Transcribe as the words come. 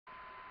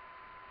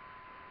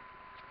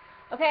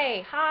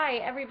Okay, hi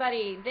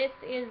everybody. This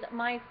is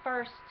my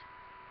first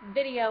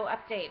video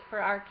update for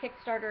our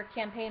Kickstarter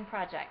campaign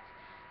project,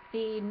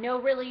 the No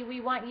Really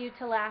We Want You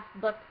to Laugh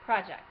book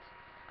project.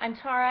 I'm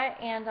Tara,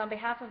 and on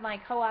behalf of my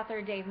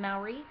co-author Dave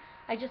Mowry,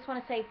 I just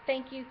want to say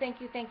thank you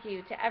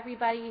to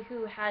everybody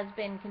who has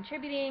been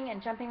contributing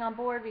and jumping on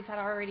board. We've had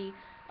already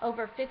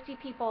over 50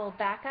 people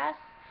back us,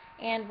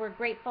 and we're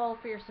grateful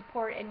for your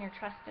support and your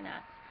trust in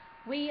us.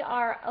 We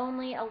are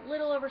only a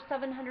little over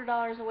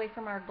 $700 away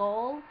from our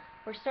goal.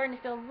 We're starting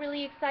to feel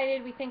really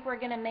excited. We think we're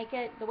going to make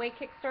it. The way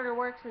Kickstarter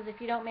works is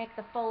if you don't make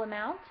the full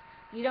amount,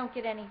 you don't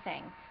get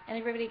anything, and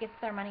everybody gets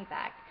their money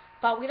back.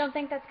 But we don't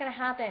think that's going to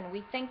happen.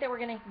 We think that we're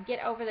going to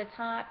get over the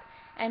top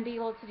and be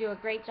able to do a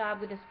great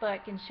job with this book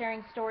and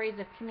sharing stories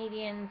of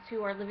comedians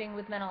who are living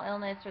with mental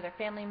illness or their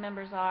family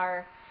members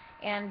are,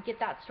 and get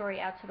that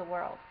story out to the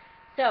world.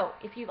 So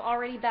if you've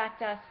already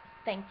backed us,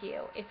 thank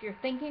you. If you're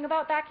thinking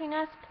about backing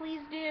us,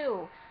 please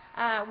do.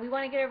 We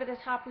want to get over the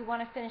top. We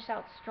want to finish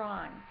out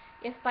strong.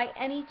 If by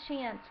any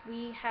chance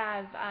we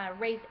have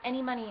raised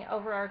any money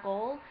over our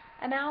goal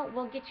amount,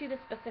 we'll get you the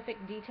specific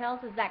details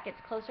as that gets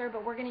closer,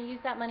 but we're going to use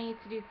that money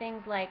to do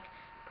things like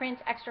print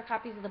extra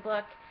copies of the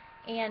book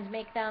and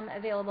make them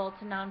available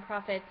to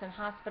nonprofits and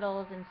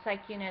hospitals and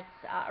psych units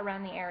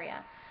around the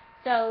area.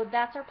 So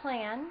that's our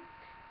plan.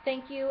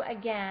 Thank you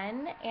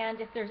again, and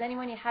if there's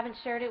anyone you haven't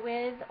shared it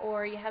with,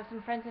 or you have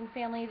some friends and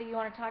family that you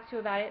want to talk to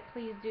about it,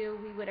 please do.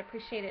 We would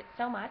appreciate it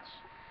so much.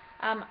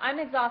 I'm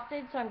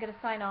exhausted, so I'm going to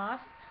sign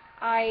off.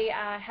 I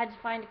had to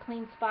find a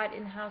clean spot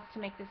in the house to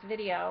make this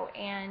video,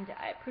 and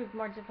it proved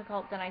more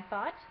difficult than I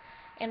thought.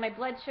 And my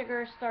blood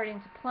sugar is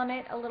starting to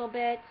plummet a little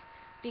bit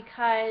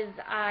because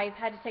I've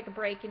had to take a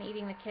break in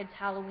eating the kids'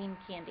 Halloween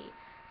candy.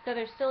 So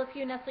there's still a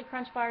few Nestle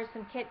Crunch bars,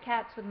 some Kit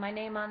Kats with my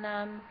name on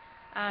them.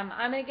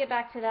 I'm going to get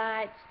back to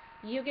that.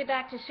 You get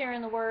back to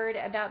sharing the word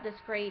about this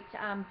great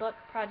book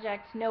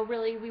project. No,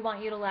 really, we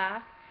want you to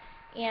laugh.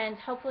 And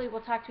hopefully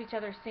we'll talk to each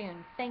other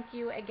soon. Thank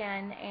you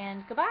again,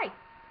 and goodbye.